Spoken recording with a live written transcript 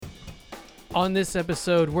On this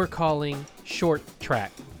episode, we're calling short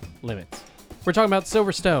track limits. We're talking about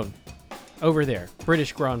Silverstone over there,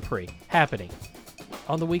 British Grand Prix, happening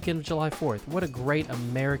on the weekend of July 4th. What a great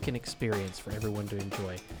American experience for everyone to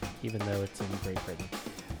enjoy, even though it's in Great Britain.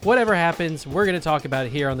 Whatever happens, we're going to talk about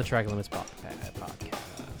it here on the Track Limits podcast.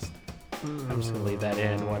 I'm just going to leave that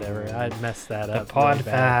in, whatever. I messed that up. The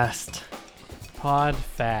Podfast.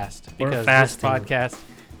 Podfast. We're Because fasting. this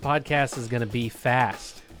podcast is going to be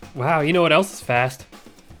fast. Wow, you know what else is fast?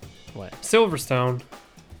 What? Silverstone.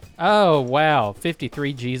 Oh, wow.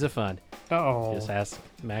 53 G's of fun. Oh. Just ask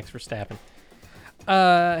Max Verstappen.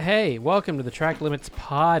 Hey, welcome to the Track Limits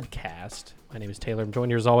podcast. My name is Taylor. I'm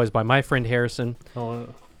joined here as always by my friend Harrison.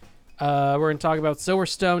 Hello. We're going to talk about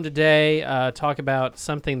Silverstone today. Talk about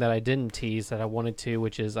something that I didn't tease that I wanted to,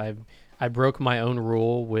 which is I broke my own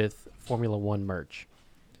rule with Formula One merch.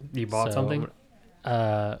 You bought something?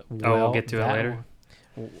 We'll get to it later.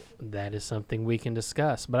 That is something we can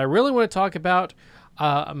discuss. But I really want to talk about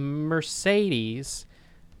Mercedes.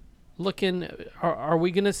 Are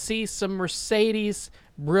we going to see some Mercedes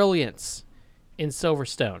brilliance in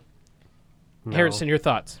Silverstone? No. Harrison, your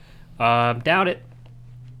thoughts? Doubt it.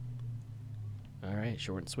 All right,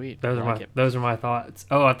 short and sweet. Those are my thoughts.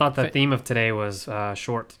 Oh, I thought the theme of today was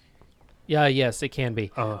short. Yeah, yes, it can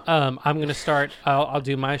be. Oh. I'm going to start. I'll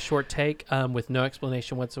do my short take with no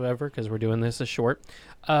explanation whatsoever because we're doing this as short.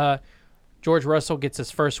 George Russell gets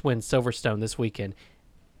his first win Silverstone this weekend.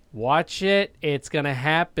 Watch it. It's going to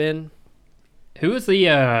happen. Who's the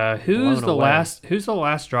away. last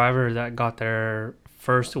driver that got their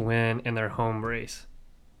first win in their home race?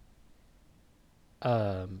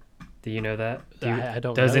 Do you know that? I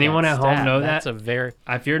don't Does know anyone that at home stat. know That's that? a very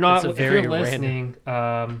If you're listening,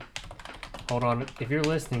 hold on. If you're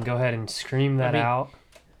listening, go ahead and scream that out.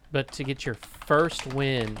 But to get your first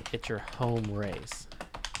win at your home race.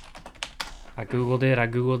 I googled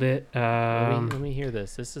it. Let me hear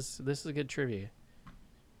this. This is a good trivia.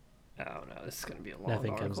 Oh no, this is gonna be a long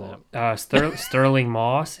Nothing article. comes Sterling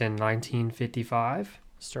Moss in 1955.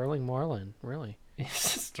 Sterling Marlin, really?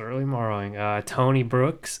 Sterling Marling. Tony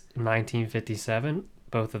Brooks, 1957.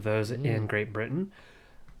 Both of those in Great Britain.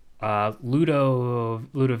 Ludovico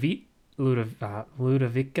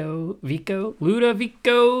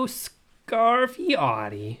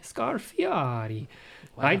Scarfiotti.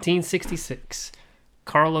 Wow. 1966.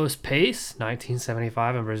 Carlos Pace,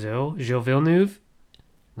 1975 in Brazil. Gilles Villeneuve,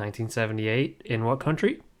 1978. In what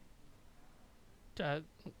country?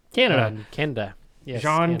 Canada. Canada. Yes,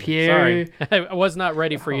 Jean-Pierre. Canada. Sorry. I was not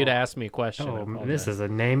ready for you to ask me a question. I Oh, apologize. this is a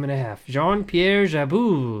name and a half. Jean-Pierre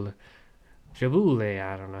Jaboul. Jaboule,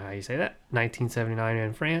 I don't know how you say that. 1979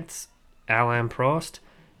 in France. Alain Prost.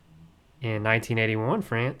 In 1981,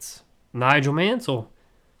 France. Nigel Mansell.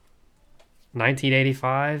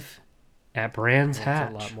 1985 at Brands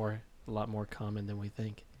Hatch. That's a lot more common than we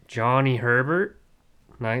think. Johnny Herbert.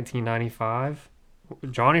 1995.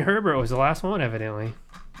 Johnny Herbert was the last one, evidently.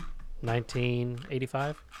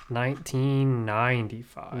 1985?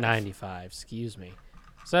 1995. 95, excuse me.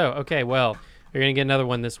 So, okay, well, you're going to get another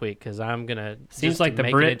one this week because I'm going to... Seems like the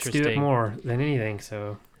Brits do it more than anything,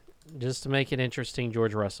 so... Just to make it interesting,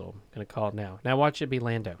 George Russell. I'm going to call it now. Now watch it be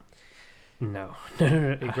Lando. No.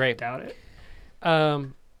 Be great. I doubt it.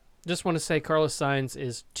 Just want to say Carlos Sainz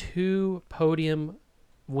is 2 podium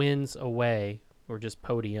wins away, or just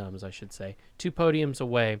podiums, I should say. 2 podiums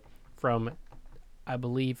away from, I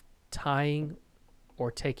believe, tying or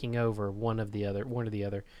taking over one or the other,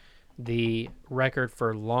 the record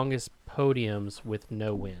for longest podiums with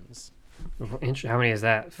no wins. How many is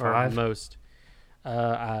that? 5? Or most.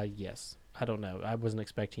 Yes. I don't know. I wasn't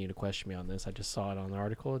expecting you to question me on this. I just saw it on the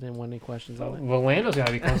article. I didn't want any questions on it. Well, Lando's got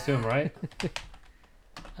to be close to him, right?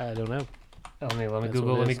 I don't know. Let me That's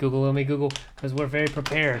Google. what it Let me Google. Because we're very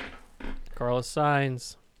prepared. Carlos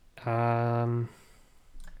Sainz.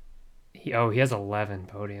 He has 11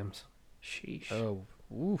 podiums. Sheesh. Oh,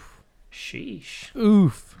 oof. Sheesh.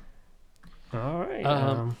 Oof. All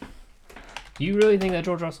right. You really think that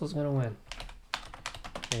George Russell's going to win?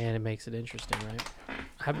 And it makes it interesting, right?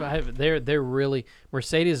 They're really...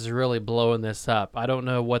 Mercedes is really blowing this up. I don't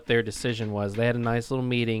know what their decision was. They had a nice little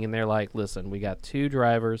meeting, and they're like, listen, we got 2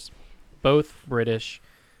 drivers, both British.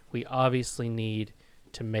 We obviously need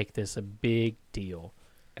to make this a big deal.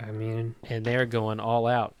 I mean... And they're going all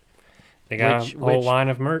out. They got a whole line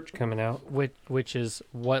of merch coming out. Which is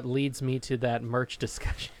what leads me to that merch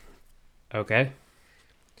discussion. Okay.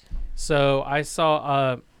 So I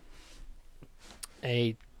saw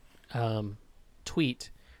a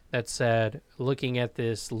tweet that said, looking at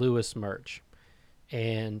this Lewis merch,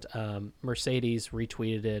 and Mercedes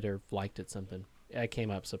retweeted it or liked it something. It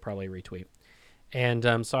came up, so probably retweet. And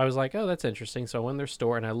so I was like, oh, that's interesting. So I went in their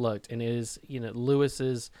store and I looked, and it is,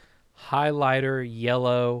 Lewis's highlighter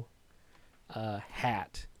yellow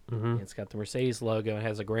hat. Mm-hmm. It's got the Mercedes logo. It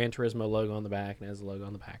has a Gran Turismo logo on the back, and it has a logo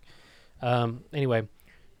on the back. Anyway,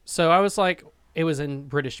 so I was like, it was in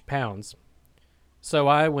British pounds. So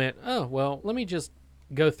I went, oh, well, let me just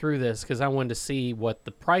go through this because I wanted to see what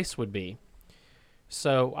the price would be.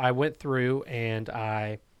 So I went through and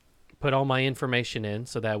I put all my information in,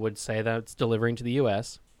 so that would say that it's delivering to the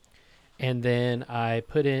U.S. And then I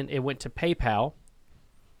put in, it went to PayPal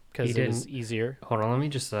because it was easier. Hold on, let me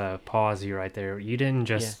just pause you right there. You didn't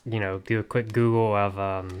just, do a quick Google of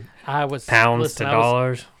pounds to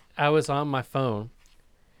dollars? I was on my phone,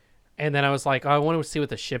 and then I was like, oh, I wanted to see what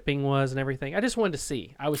the shipping was and everything. I just wanted to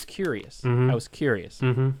see. I was curious.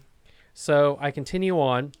 Mm-hmm. So I continue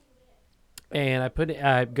on, and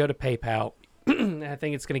I go to PayPal. I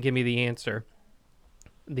think it's going to give me the answer,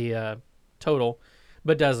 the total,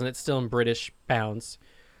 but doesn't. It's still in British pounds.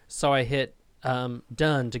 So I hit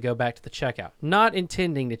done to go back to the checkout, not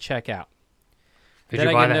intending to check out. Then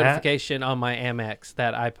I get a notification on my Amex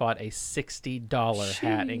that I bought a $60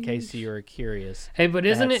 hat. In case you were curious. Hey, but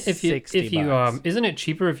isn't it if you isn't it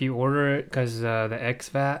cheaper if you order it because the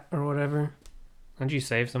XVAT or whatever? Don't you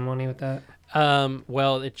save some money with that?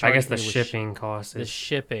 Well, it I guess the shipping cost. The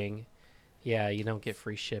shipping. Yeah, you don't get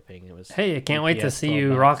free shipping. It was. Hey, I can't wait to see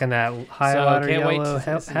you rocking that highlighter yellow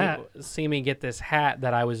hat. See me get this hat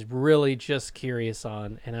that I was really just curious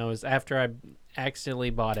on, and after I accidentally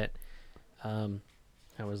bought it,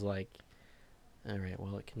 I was like, all right,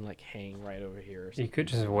 well, it can hang right over here. Or something. You could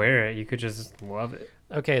just wear it. You could just love it.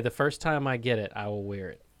 Okay, the first time I get it, I will wear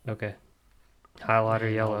it. Okay.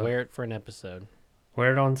 Highlighter yellow. I'll wear it for an episode.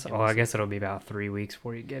 Wear it on. I guess it'll be about 3 weeks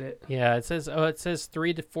before you get it. Yeah, it says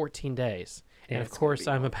 3 to 14 days. Yeah, and of course,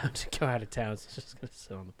 I'm about to go out of town, so it's just going to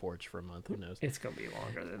sit on the porch for a month. Who knows? It's going to be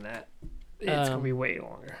longer than that. It's going to be way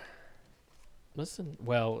longer. Listen,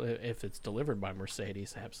 well, if it's delivered by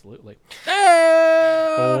Mercedes, absolutely.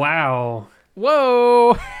 Wow.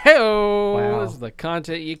 Whoa. Hey-oh. Wow. This is the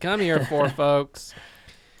content you come here for, folks.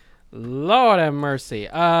 Lord have mercy.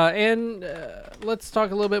 And let's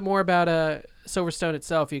talk a little bit more about Silverstone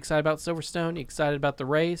itself. You excited about Silverstone? You excited about the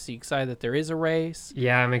race? You excited that there is a race?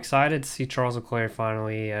 Yeah, I'm excited to see Charles Leclerc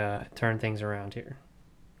finally turn things around here.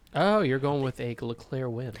 Oh, you're going with a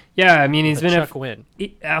Leclerc win. Yeah, I mean, he's been a win.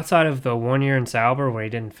 Outside of the 1 year in Sauber where he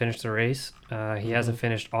didn't finish the race, he hasn't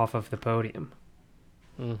finished off of the podium.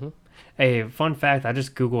 Mm-hmm. Hey, fun fact, I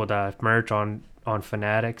just Googled merch on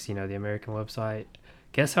Fanatics, the American website.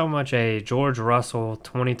 Guess how much a George Russell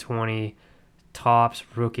 2020 Topps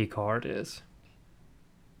rookie card is?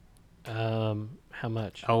 How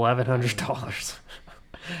much? $1,100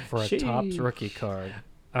 for a Topps rookie card.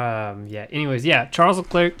 Yeah. Anyways, yeah. Charles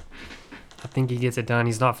Leclerc, I think he gets it done.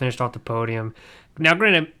 He's not finished off the podium. Now,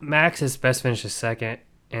 granted, Max's best finish is second,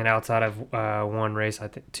 and outside of one race, I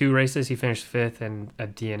think 2 races, he finished 5th in a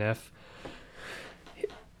DNF,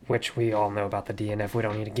 which we all know about the DNF. We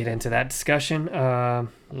don't need to get into that discussion.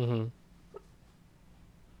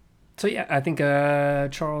 So yeah, I think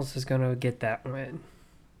Charles is gonna get that win.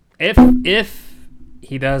 If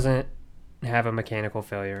he doesn't have a mechanical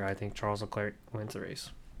failure, I think Charles Leclerc wins the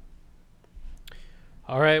race.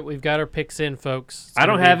 All right, we've got our picks in, folks. I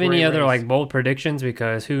don't have any other bold predictions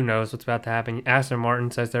because who knows what's about to happen. Aston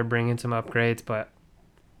Martin says they're bringing some upgrades, but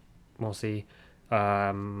we'll see.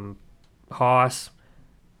 Haas,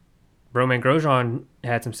 Romain Grosjean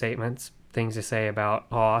had some things to say about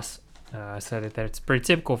Haas. Said that it's pretty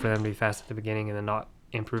typical for them to be fast at the beginning and then not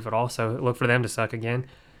improve at all. So look for them to suck again.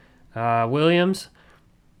 Williams.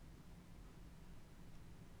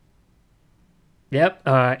 Yep.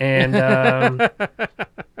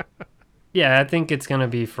 Yeah, I think it's going to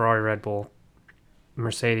be Ferrari, Red Bull,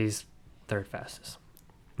 Mercedes, 3rd fastest.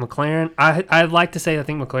 McLaren, I'd like to say I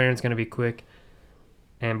think McLaren's going to be quick.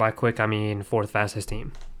 And by quick, I mean 4th fastest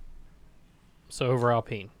team. So over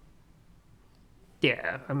Alpine.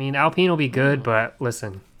 Yeah, I mean, Alpine will be good, but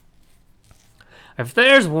listen. If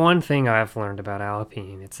there's one thing I've learned about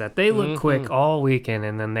Alpine, it's that they look quick all weekend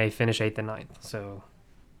and then they finish 8th and 9th. So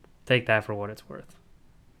take that for what it's worth.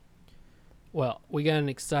 Well, we got an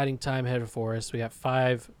exciting time ahead for us. We got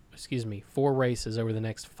 4 races over the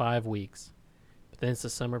next 5 weeks. But then it's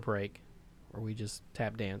the summer break where we just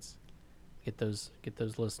tap dance. Get those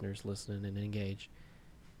listeners listening and engaged.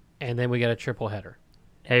 And then we got a triple header.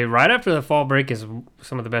 Hey, right after the fall break is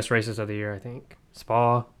some of the best races of the year, I think.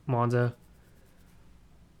 Spa, Monza.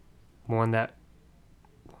 One that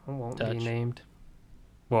won't be named.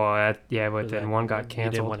 Well, but then one got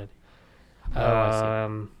canceled. I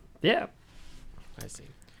see. Yeah. I see.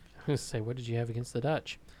 Let's say, what did you have against the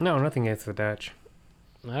Dutch? No, nothing against the Dutch.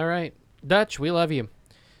 All right, Dutch, we love you.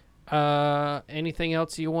 Anything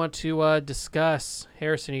else you want to discuss?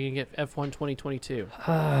 Harrison, you can get F1 2022.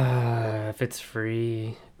 If it's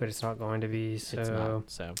free, but it's not going to be, so It's not,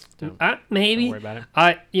 so don't maybe. worry about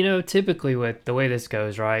it. Typically with the way this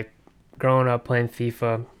goes, right? Growing up playing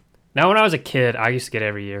FIFA. Now, when I was a kid, I used to get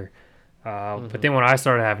every year. But then when I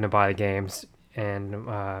started having to buy the games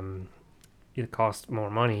and it cost more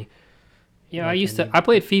money, I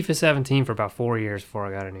played FIFA 17 for about 4 years before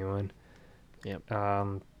I got a new one. Yep.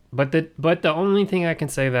 But the only thing I can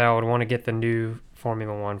say that I would want to get the new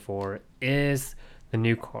Formula One for is the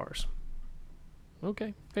new cars.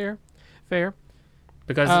 Okay, fair.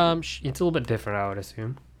 Because it's a little bit different, I would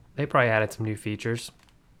assume. They probably added some new features.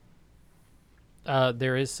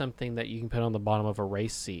 There is something that you can put on the bottom of a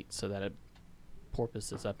race seat so that it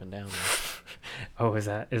porpoises up and down. Oh, is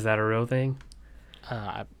that a real thing?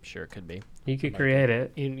 I'm sure it could be. You could create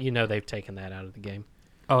it. You know they've taken that out of the game.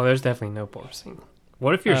 Oh, there's definitely no porpoising.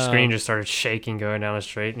 What if your screen just started shaking going down the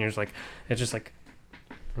straight and you're just like, it's just like,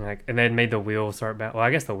 and then made the wheel start bounce. Well, I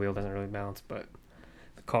guess the wheel doesn't really bounce, but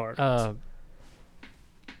the car.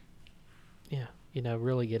 Yeah,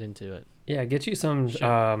 really get into it. Yeah, get you some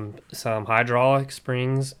hydraulic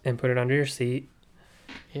springs and put it under your seat.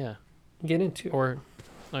 Yeah. Get into it. Or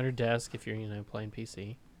on your desk if you're, playing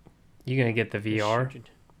PC. You gonna get the VR?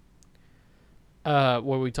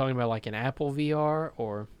 Were we talking about like an Apple VR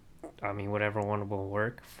or? I mean, whatever one will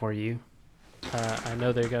work for you. I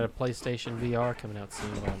know they got a PlayStation VR coming out soon,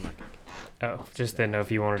 but I'm not gonna. Just didn't know if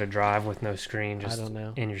you wanted to drive with no screen, just I don't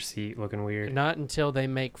know. in your seat looking weird. Not until they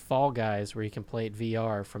make Fall Guys where you can play it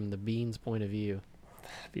VR from the Beans' point of view.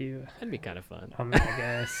 That'd be kind of fun. I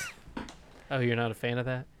guess. Oh, you're not a fan of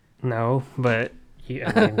that? No, but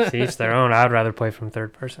to each their own. I'd rather play from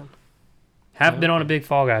third person. Haven't been on a big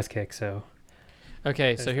Fall Guys kick, so.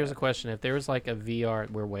 Okay, so here's a question: if there was like a VR,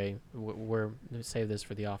 we're save this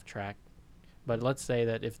for the off track, but let's say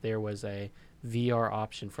that if there was a VR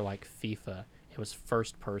option for like FIFA, it was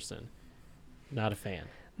first person. Not a fan.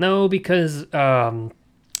 No, because the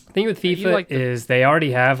thing with FIFA is they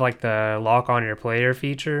already have like the lock on your player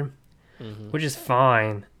feature, which is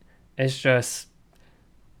fine. It's just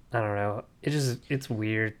I don't know. It's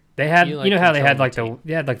weird. They had how they had like the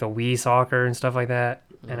Wii soccer and stuff like that,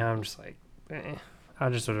 and I'm just like, I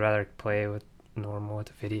just would rather play with a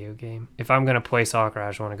video game. If I'm gonna play soccer, I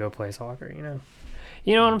just want to go play soccer. You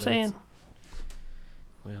know what I'm saying?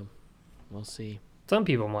 Well, we'll see. Some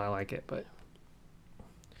people might like it, but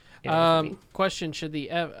question: should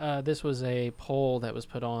this was a poll that was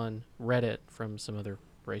put on Reddit from some other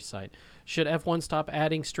race site. Should F1 stop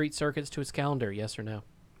adding street circuits to its calendar? Yes or no?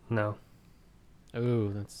 No.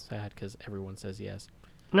 Ooh, that's sad because everyone says yes.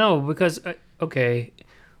 No, because okay,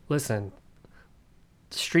 listen.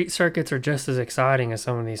 Street circuits are just as exciting as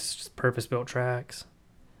some of these purpose-built tracks.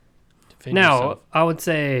 Now, I would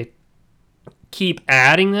say keep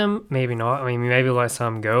adding them. Maybe not. I mean, maybe let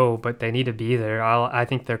some go, but they need to be there. I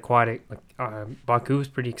think they're quite. Baku was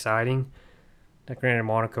pretty exciting. Granted,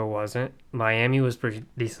 Monaco wasn't. Miami was pretty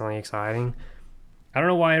decently exciting. I don't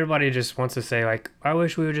know why everybody just wants to say like, I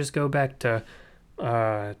wish we would just go back to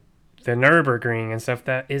the Nürburgring and stuff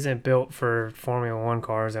that isn't built for Formula One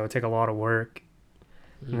cars. That would take a lot of work.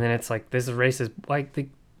 And then it's like this race is like the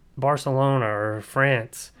Barcelona or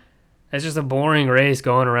France. It's just a boring race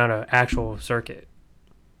going around an actual circuit.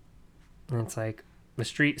 And it's like the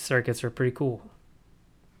street circuits are pretty cool.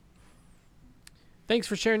 Thanks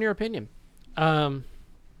for sharing your opinion. I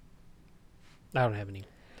don't have anything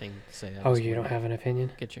to say. You don't have an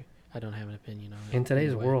opinion? I don't have an opinion on it. In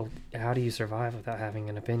today's world, how do you survive without having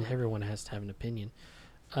an opinion? Everyone has to have an opinion.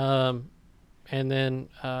 And then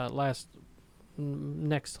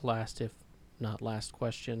next to last, if not last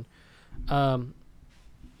question.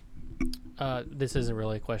 This isn't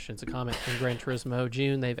really a question; it's a comment. In Gran Turismo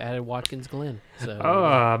June, they've added Watkins Glen.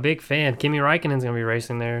 So, big fan. Kimi Räikkönen's gonna be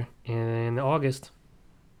racing there in August.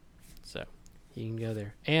 So, you can go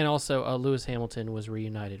there. And also, Lewis Hamilton was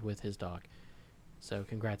reunited with his dog. So,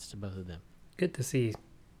 congrats to both of them. Good to see.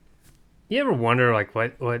 You ever wonder like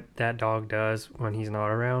what that dog does when he's not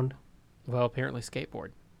around? Well, apparently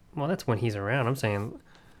skateboard. Well, that's when he's around. I'm saying,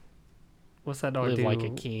 what's that dog do? Live like a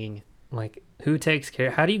king. Like, who takes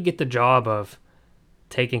care? How do you get the job of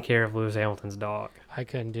taking care of Lewis Hamilton's dog? I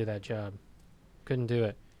couldn't do that job. Couldn't do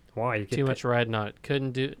it. Why? You too much riding on it.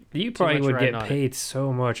 Couldn't do. You probably would get paid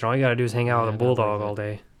so much, and all you gotta do is hang out with a bulldog all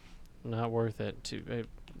day. Not worth it.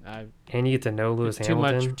 And you get to know Lewis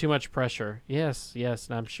Hamilton. Too much pressure. Yes,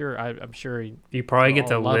 and I'm sure. You probably get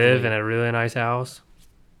to live in a really nice house.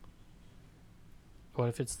 What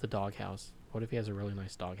if it's the doghouse? What if he has a really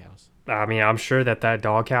nice doghouse? I mean, I'm sure that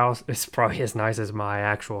doghouse is probably as nice as my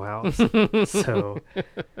actual house. So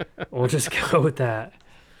we'll just go with that.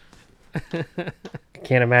 I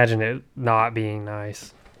can't imagine it not being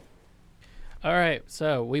nice. All right,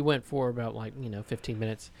 so we went for about 15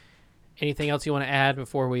 minutes. Anything else you want to add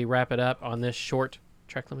before we wrap it up on this short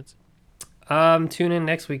Track Limits? Tune in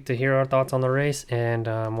next week to hear our thoughts on the race and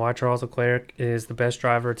why Charles Leclerc is the best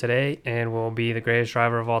driver today and will be the greatest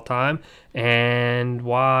driver of all time, and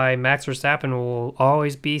why Max Verstappen will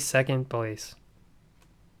always be second place.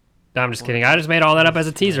 No, I'm just kidding. I just made all that up as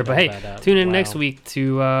a teaser, but hey, tune in next week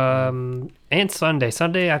to and Sunday.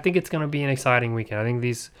 Sunday, I think it's going to be an exciting weekend. I think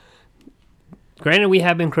granted, we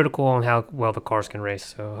have been critical on how well the cars can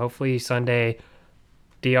race, so hopefully Sunday,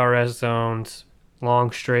 DRS zones,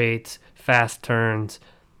 long straights, fast turns,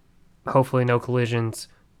 hopefully no collisions.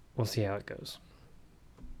 We'll see how it goes.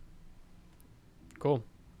 Cool.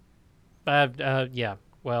 Yeah.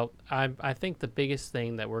 Well, I think the biggest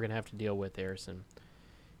thing that we're going to have to deal with, Harrison,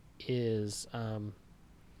 is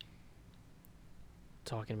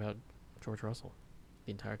talking about George Russell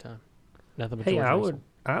the entire time. Nothing but George Russell.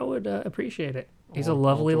 I would appreciate it. He's a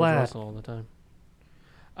lovely George lad. Russell all the time.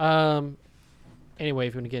 Anyway,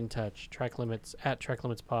 if you want to get in touch, Track Limits at Track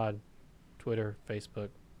Limits Pod, Twitter, Facebook.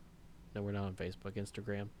 No, we're not on Facebook,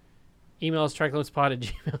 Instagram. Email us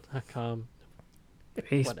tracklimitspod@gmail.com.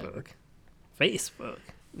 Facebook.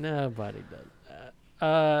 Nobody does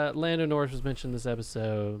that. Lando Norris was mentioned this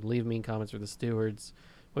episode. Leave mean comments for the stewards.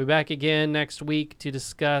 We'll be back again next week to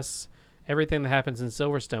discuss everything that happens in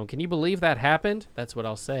Silverstone. Can you believe that happened? That's what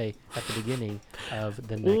I'll say at the beginning of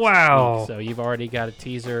the next week. So you've already got a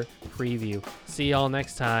teaser preview. See y'all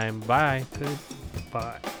next time. Bye.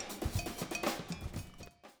 Goodbye.